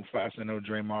be no Mufasa, no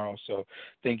Dre Marro. So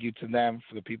thank you to them,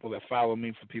 for the people that follow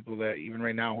me, for people that even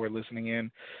right now who are listening in,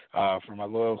 for my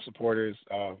loyal supporters,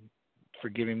 for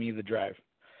giving me the drive.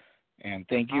 And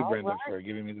thank you, Brenda, for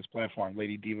giving me this platform.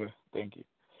 Lady Diva, thank you.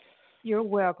 You're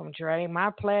welcome, Dre. My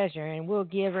pleasure. And we'll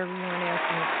give everyone else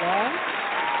a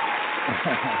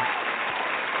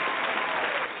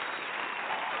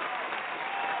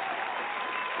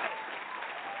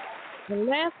go. And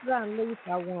last but not least,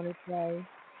 I want to say,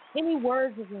 any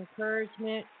words of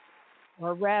encouragement,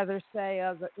 or rather say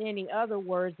any other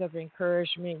words of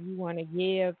encouragement you want to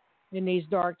give in these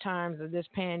dark times of this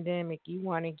pandemic you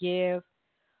want to give,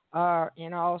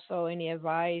 and also any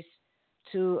advice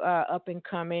to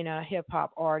up-and-coming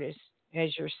hip-hop artists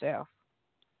as yourself?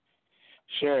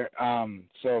 Sure.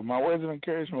 So my words of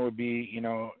encouragement would be,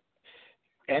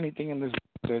 anything in this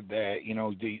that,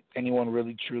 anyone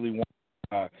really truly wants.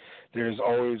 There's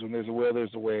always, when there's a will,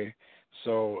 there's a way.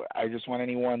 So I just want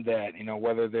anyone that,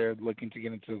 whether they're looking to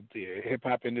get into the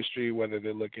hip-hop industry, whether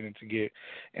they're looking to get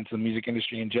into the music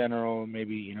industry in general,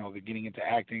 maybe, they're getting into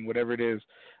acting, whatever it is,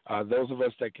 those of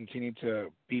us that continue to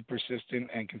be persistent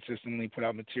and consistently put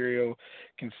out material,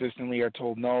 consistently are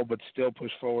told no, but still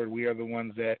push forward, we are the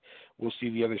ones that will see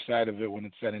the other side of it when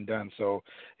it's said and done. So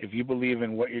if you believe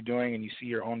in what you're doing and you see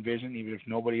your own vision, even if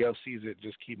nobody else sees it,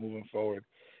 just keep moving forward.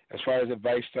 As far as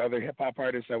advice to other hip-hop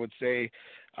artists, I would say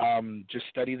just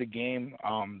study the game.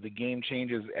 The game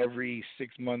changes every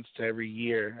 6 months to every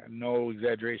year. No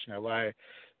exaggeration or lie.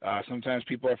 Sometimes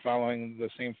people are following the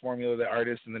same formula that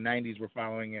artists in the 90s were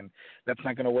following, and that's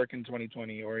not going to work in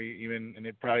 2020 and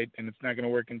it's not going to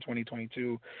work in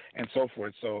 2022 and so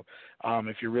forth. So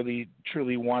if you really,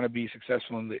 truly want to be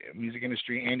successful in the music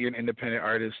industry and you're an independent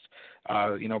artist,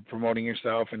 promoting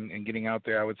yourself and getting out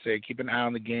there, I would say keep an eye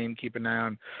on the game, keep an eye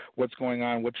on what's going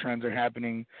on, what trends are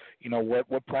happening,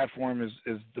 what platform is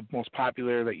the most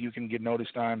popular that you can get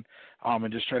noticed on,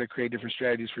 and just try to create different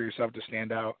strategies for yourself to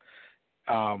stand out.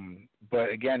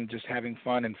 But again, just having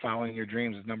fun and following your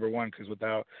dreams is number one, because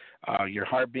without your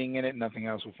heart being in it, nothing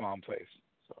else will fall in place.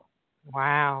 So.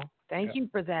 Wow. Thank you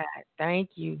for that. Thank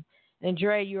you. And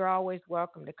Dre, you're always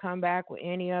welcome to come back with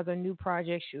any other new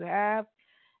projects you have.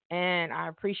 And I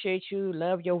appreciate you.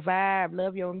 Love your vibe.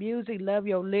 Love your music. Love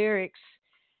your lyrics.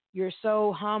 You're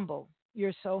so humble.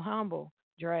 You're so humble,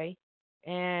 Dre.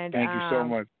 And thank you so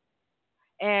much.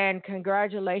 And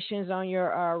congratulations on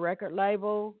your record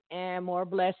label, and more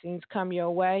blessings come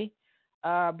your way.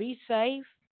 Be safe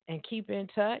and keep in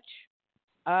touch.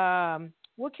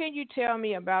 What can you tell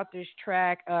me about this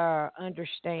track,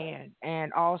 Understand,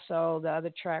 and also the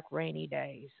other track, Rainy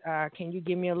Days? Can you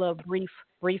give me a little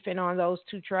briefing on those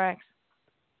two tracks?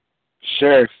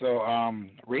 Sure. So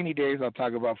Rainy Days I'll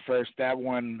talk about first. That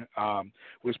one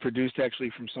was produced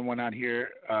actually from someone out here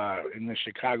in the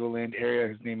Chicagoland area.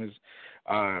 His name is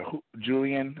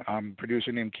Julian,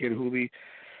 producer named Kid Hooley.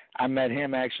 I met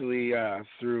him actually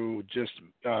through just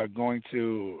going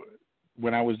to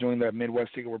when I was doing that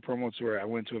Midwest Ticket World promo tour, I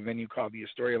went to a venue called the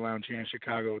Astoria Lounge here in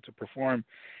Chicago to perform,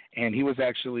 and he was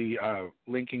actually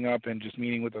linking up and just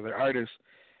meeting with other artists.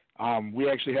 We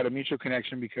actually had a mutual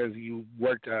connection because you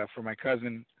worked for my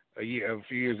cousin a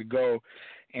few years ago,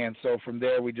 and so from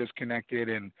there we just connected,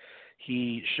 and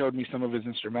he showed me some of his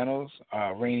instrumentals.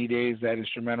 Rainy Days, that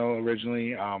instrumental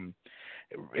originally,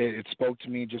 it spoke to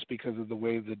me just because of the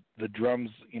way the drums,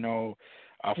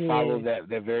 follow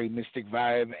that very mystic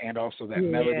vibe, and also that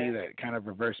melody, that kind of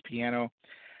reverse piano.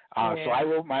 So I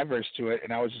wrote my verse to it,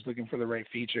 and I was just looking for the right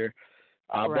feature.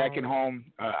 Back at home,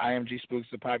 IMG Spook's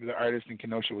a popular artist in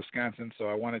Kenosha, Wisconsin, so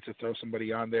I wanted to throw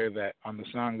somebody on there on the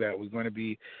song that was going to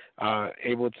be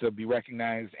able to be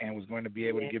recognized and was going to be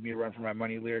able to give me a run for my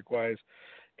money lyric-wise.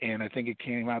 And I think it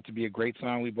came out to be a great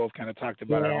song. We both kind of talked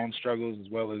about our own struggles, as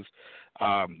well as,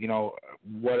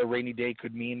 what a rainy day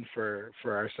could mean for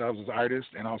ourselves as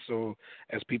artists, and also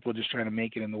as people just trying to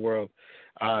make it in the world.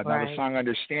 Now the song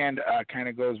Understand kind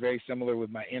of goes very similar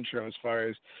with my intro as far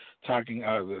as talking,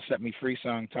 the Set Me Free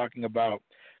song, talking about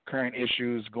current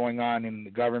issues going on in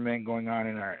the government, going on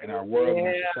in our world, in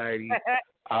our society.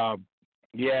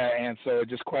 And so it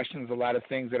just questions a lot of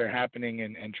things that are happening,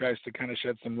 and tries to kind of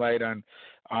shed some light on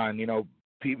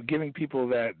giving people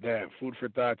that food for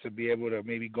thought to be able to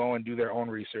maybe go and do their own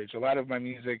research. A lot of my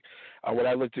music, what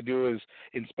I look to do is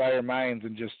inspire minds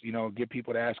and just, get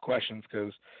people to ask questions,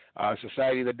 because a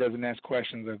society that doesn't ask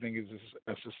questions, I think, is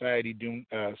a society doomed,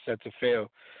 set to fail.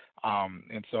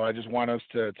 And so I just want us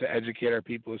to educate our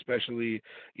people, especially,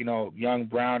 young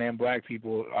brown and black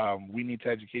people. We need to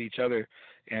educate each other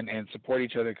and support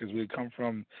each other, because we come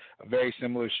from a very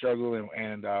similar struggle.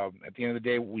 And at the end of the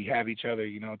day, we have each other,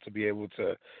 to be able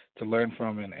to learn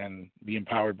from and be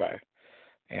empowered by.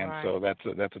 And so that's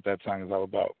what that song is all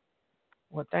about.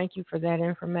 Well, thank you for that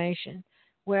information.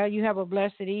 Well, you have a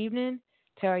blessed evening.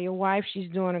 Tell your wife she's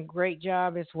doing a great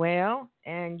job as well.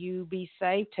 And you be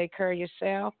safe. Take care of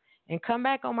yourself. And come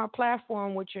back on my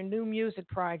platform with your new music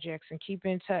projects and keep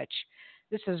in touch.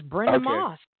 This is Brenda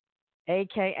Moss,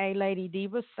 a.k.a. Lady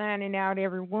Diva, signing out,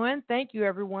 everyone. Thank you,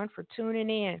 everyone, for tuning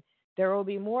in. There will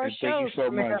be more shows. Thank you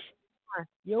so much.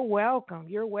 You're welcome.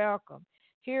 You're welcome.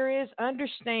 Here is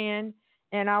Understand,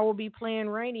 and I will be playing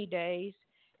Rainy Days,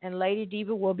 and Lady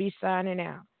Diva will be signing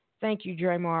out. Thank you,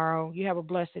 Dre Marro. You have a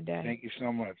blessed day. Thank you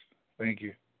so much. Thank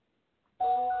you.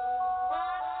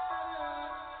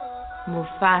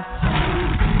 Mufasa.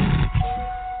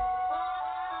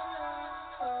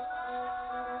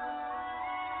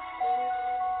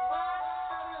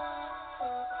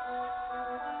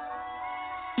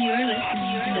 You're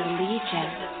listening to the Legion.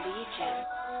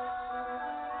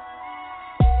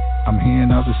 I'm hearing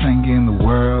all the singing in the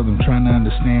world, I'm trying to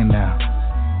understand now.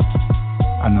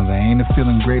 I know there ain't a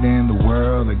feeling greater in the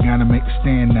world, I gotta make a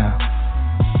stand now.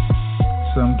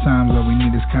 Sometimes all we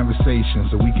need is conversation,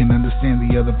 so we can understand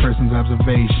the other person's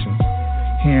observation.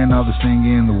 Hearing all the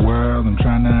singing in the world, I'm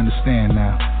trying to understand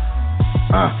now.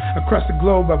 Across the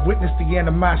globe, I've witnessed the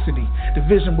animosity.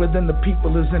 Division within the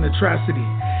people is an atrocity.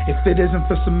 If it isn't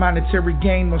for some monetary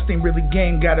gain, most ain't really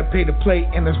game. Gotta pay to play,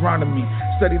 and that's wrong to me.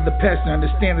 Study the past and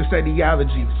understand this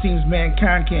ideology. Seems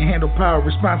mankind can't handle power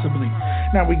responsibly.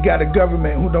 Now we got a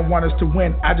government who don't want us to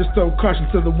win. I just throw caution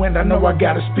to the wind, I know I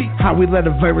gotta speak. How we let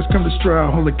a virus come destroy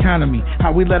our whole economy.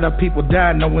 How we let our people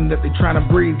die knowing that they trying to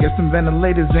breathe. Guess some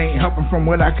ventilators ain't helping from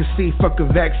what I can see. Fuck a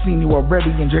vaccine, you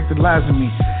already injected lies in me.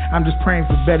 I'm just praying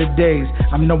for better days.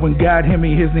 I'm knowing God hear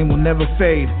me, his name will never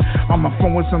fade. On my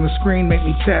phone, what's on the screen make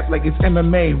me tap like it's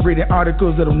MMA. Reading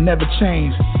articles that'll never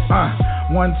change.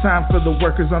 One time for the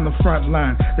workers on the front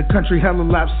line. The country hella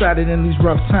lopsided in these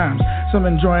rough times. Some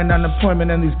enjoying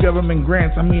unemployment and these government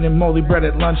grants. I'm eating moldy bread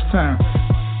at lunchtime.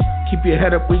 Keep your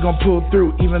head up, we gon' pull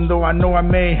through. Even though I know I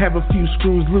may have a few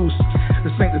screws loose.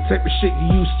 This ain't the type of shit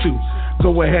you used to.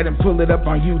 Go ahead and pull it up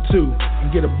on YouTube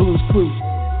and get a Blue's Clues.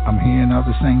 I'm hearing all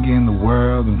the singing in the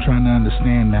world, I'm trying to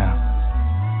understand now.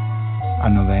 I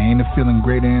know there ain't a feeling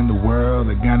greater in the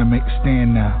world, I gotta make a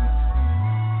stand now.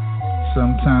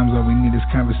 Sometimes all we need is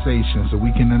conversation, so we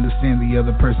can understand the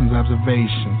other person's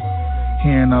observation.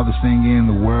 Hearing all the singing in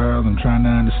the world, I'm trying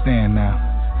to understand now.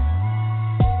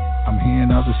 I'm hearing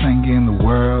all the singing in the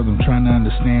world, I'm trying to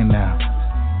understand now.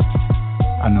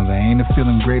 I know there ain't a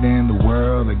feeling greater in the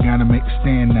world, I gotta make a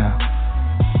stand now.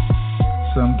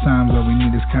 Sometimes all we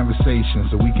need is conversation,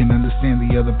 so we can understand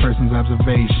the other person's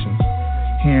observation.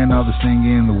 Hearing all the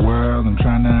singing in the world, I'm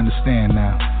trying to understand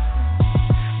now.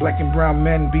 Black and brown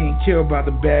men being killed by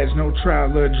the badge. No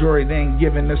trial or jury, they ain't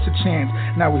giving us a chance.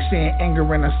 Now we seeing anger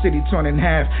in our city torn in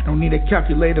half. Don't need a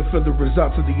calculator for the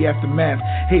results of the aftermath.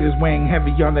 Haters weighing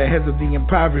heavy on the heads of the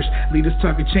impoverished. Leaders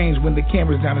talking change when the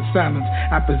camera's down in silence.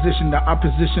 Opposition to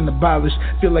opposition abolished.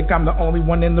 Feel like I'm the only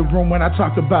one in the room when I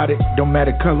talk about it. Don't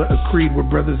matter color or creed, we're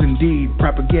brothers indeed.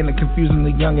 Propaganda confusing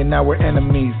the young and now we're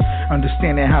enemies.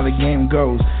 Understanding how the game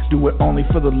goes. Do it only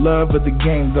for the love of the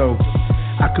game though.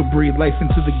 I could breathe life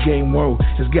into the game, whoa.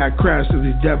 As God cries through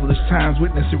these devilish times,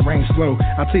 witness it rain slow.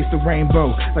 I'll taste the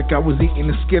rainbow like I was eating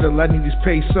a Skittle. I need these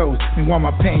pesos, and while my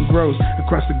pain grows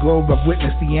across the globe, I've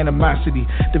witnessed the animosity.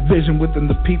 Division within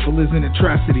the people is an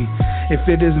atrocity. If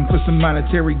it isn't for some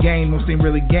monetary gain, most ain't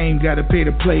really game. Gotta pay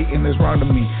to play, and that's wrong to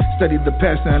me. Studied the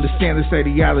past to understand this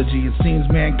ideology. It seems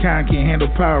mankind can't handle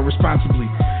power responsibly.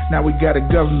 Now we got a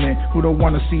government who don't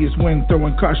want to see us win,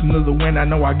 throwing caution to the wind. I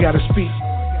know I gotta speak.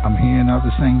 I'm hearing all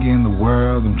this anger in the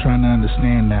world, I'm trying to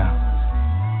understand now.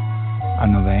 I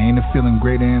know there ain't a feeling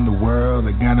greater in the world,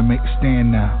 I gotta make a stand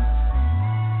now.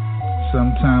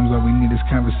 Sometimes all we need is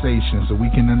conversation, so we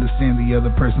can understand the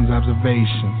other person's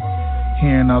observation.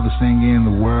 Hearing all this anger in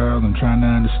the world, I'm trying to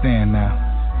understand now.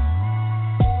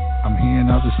 I'm hearing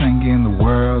all this anger in the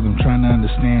world, I'm trying to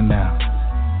understand now.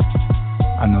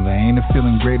 I know there ain't a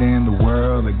feeling greater in the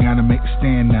world, I gotta make a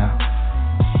stand now.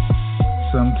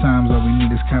 Sometimes all we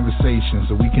need is conversation,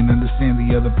 so we can understand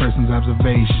the other person's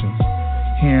observation.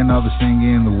 Hearing all the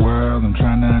singing in the world, I'm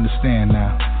trying to understand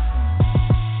now.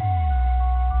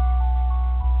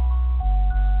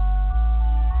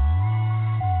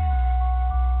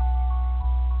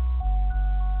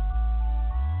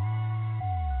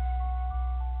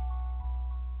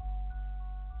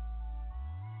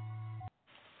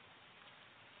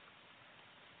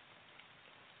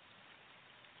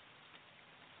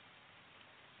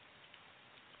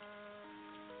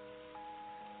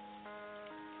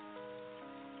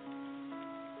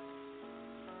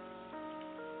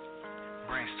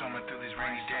 Brainstorming through these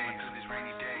rainy days.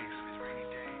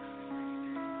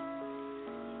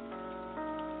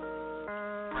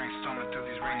 Brainstorming through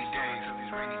these rainy days.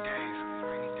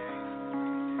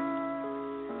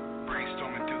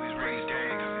 Brainstorming through these rainy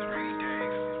days.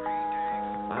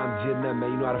 I'm jitting up,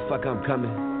 man. You know how the fuck I'm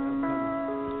coming.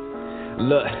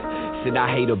 Look. Said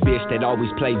I hate a bitch that always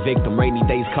play victim. Rainy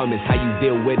days coming, how you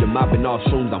deal with them. I've been off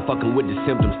shrooms, I'm fucking with the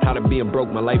symptoms. Tired of being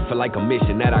broke, my life feel like a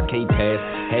mission that I can't pass.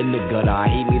 Head in the gutter, I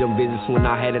hate me them visits when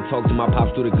I had to talk to my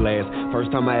pops through the glass.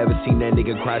 First time I ever seen that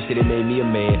nigga cry, shit, it made me a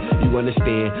man. You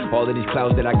understand, all of these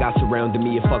clouds that I got surrounding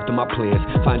me, it fucked up my plans.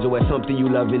 Find your way something you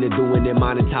loving and doing and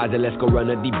monetize it, let's go run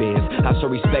a D-bands. I show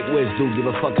respect where it's due, give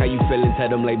a fuck how you feeling,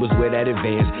 tell them labels where that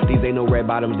advance. These ain't no red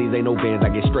bottoms, these ain't no bands, I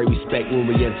get straight respect when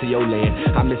we enter your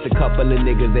land. I miss a couple of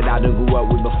niggas that I done grew up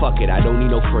with, but fuck it, I don't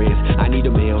need no friends, I need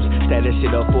them else. Set that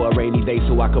shit up for a rainy day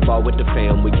so I could ball with the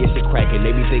fam. We get shit cracking,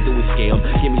 they be thinking we scam.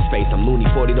 Give me space, I'm loony,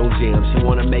 40 don't jam. She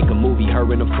wanna make a movie, her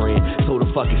and a friend. So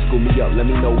the fucking school me up, let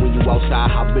me know when you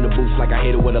outside. Hop in the booth like I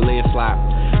hit it with a landslide.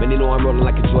 Man, they know I'm rolling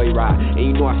like a joyride, and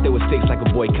you know I stay with sticks like a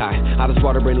boycott. I just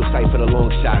bought a brand new sight for the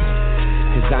long shots.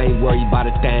 Cause I ain't worried about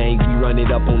a thing, we run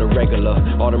it up on the regular.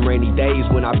 All them rainy days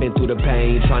when I've been through the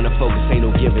pain, trying to focus, ain't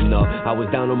no giving up. I was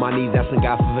down on my knees asking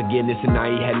God for forgiveness, and I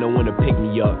ain't had no one to pick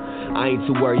me up. I ain't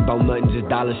too worried about nothing,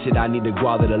 just dollar shit, I need a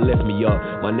guava to lift me up.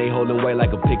 My name holding weight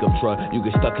like a pickup truck, you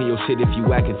get stuck in your shit if you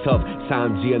acting tough.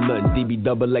 Time G or nothing,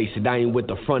 DB-double-A, said I ain't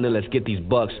with the front and let's get these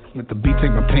bucks. Let the beat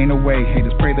take my pain away,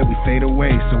 haters pray that we fade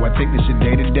away. So I take this shit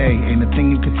day to day, ain't a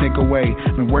thing you can take away.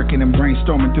 Been working and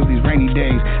brainstorming through these rainy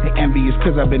days. They envious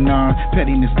cause I've been on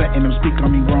pettiness, letting them speak on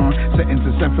me wrong. Sentence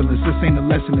is effortless, this ain't a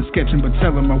lesson in sketching, but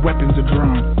tell them my weapons are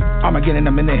drawn. Armageddon,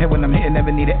 I'm in the head when I'm hitting, never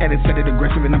need an edit, set it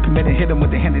aggressive and I'm committed. Hit them with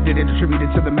the hand that did it,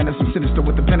 attributed to the menace. I'm sinister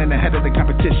with the pen in the head of the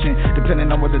competition, depending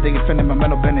on whether they offended my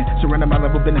mental bending. Surrender my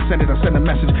level, been ascended, I'll send a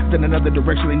message. Then another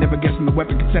direction, they never guessing the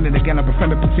weapon consented. Again, I prefer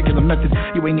a particular method.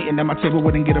 You ain't eating at my table,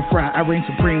 wouldn't get a fry. I reign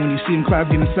supreme when you see them clouds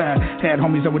get inside. Had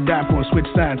homies that would die for a switch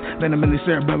sides. Venom in the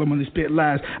cerebellum when they spit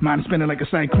lies. Mind spinning like a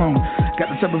cyclone. Got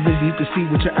the type of vision you can see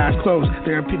with your eyes closed.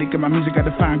 Therapeutic in my music, I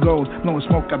define goals. Blowing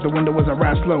smoke out the window as I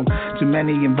ride slow. Too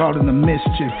many involved in the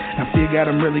mischief. I fear God,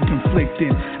 I'm really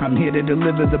conflicted. I'm here to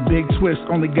deliver the big twist.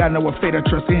 Only God know what fate, I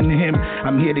trust in Him.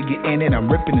 I'm here to get in it. I'm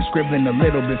ripping and scribbling a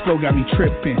little bit. Flow got me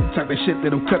tripping. Talk that shit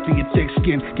that'll cut through your thick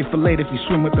skin. Get filleted if you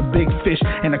swim with a big fish.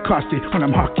 And accosted when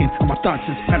I'm hawking. On my thoughts,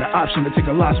 it's not an option to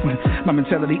take a loss win. My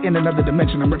mentality in another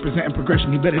dimension. I'm representing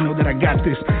progression. You better know that I got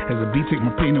this. As a beat take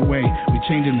my pain away. We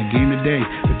changing the game today. day.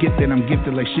 Forget that I'm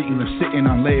gifted like shit you left sitting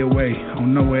on layaway. Oh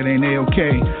no, it ain't A-OK.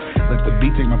 Let the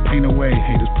beat take my pain away.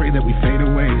 Haters pray that we fade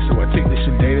away. So I take this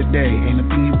shit day to day. Ain't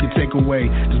nothing you can take away.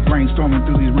 Just brainstorming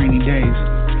through these rainy days.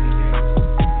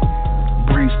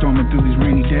 Brainstorming through these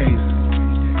rainy days.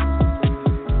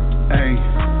 Ay,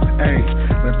 ay.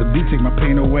 Let the beat take my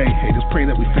pain away. Haters pray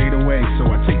that we fade away. So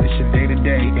I take this shit day to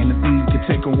day. Ain't nothing you can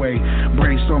take away.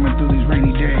 Brainstorming through these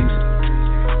rainy days.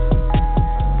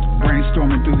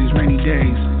 Brainstorming through these rainy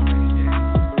days.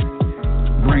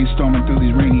 Brainstorming through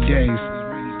these rainy days.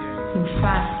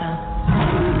 Mufasa.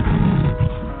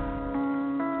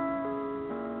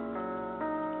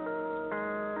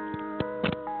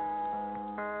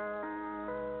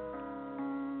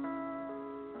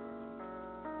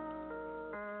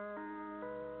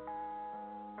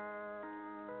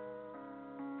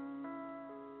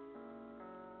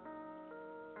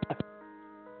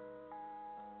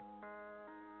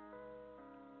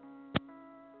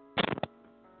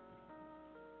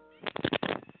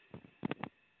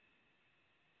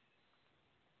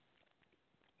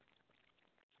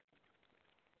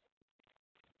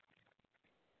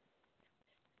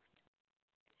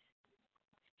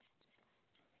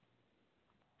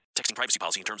 Texting privacy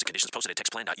policy and terms and conditions posted at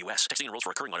textplan.us. Texting enrolls for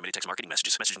recurring automated text marketing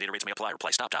messages. Message and data rates may apply. Reply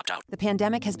stop to opt out. The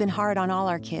pandemic has been hard on all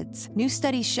our kids. New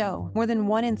studies show more than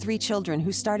 1 in 3 children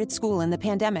who started school in the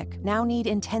pandemic now need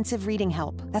intensive reading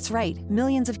help. That's right.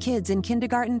 Millions of kids in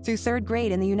kindergarten through 3rd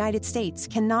grade in the United States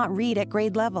cannot read at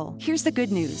grade level. Here's the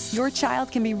good news. Your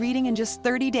child can be reading in just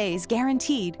 30 days,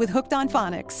 guaranteed, with Hooked on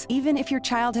Phonics. Even if your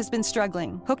child has been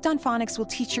struggling, Hooked on Phonics will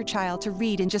teach your child to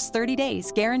read in just 30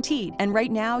 days, guaranteed. And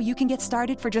right now, you can get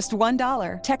started for just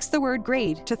 $1. Text the word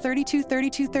GRADE to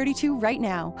 323232 right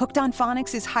now. Hooked on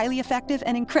Phonics is highly effective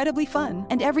and incredibly fun,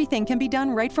 and everything can be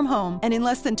done right from home and in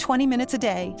less than 20 minutes a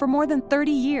day. For more than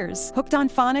 30 years, Hooked on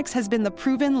Phonics has been the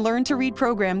proven learn-to-read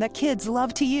program that kids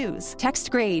love to use.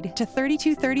 Text GRADE to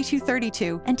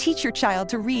 323232 and teach your child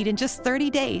to read in just 30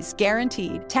 days,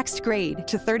 guaranteed. Text GRADE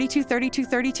to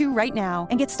 323232 right now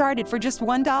and get started for just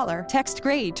 $1. Text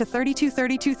GRADE to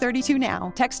 323232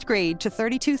 now. Text GRADE to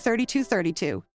 323232.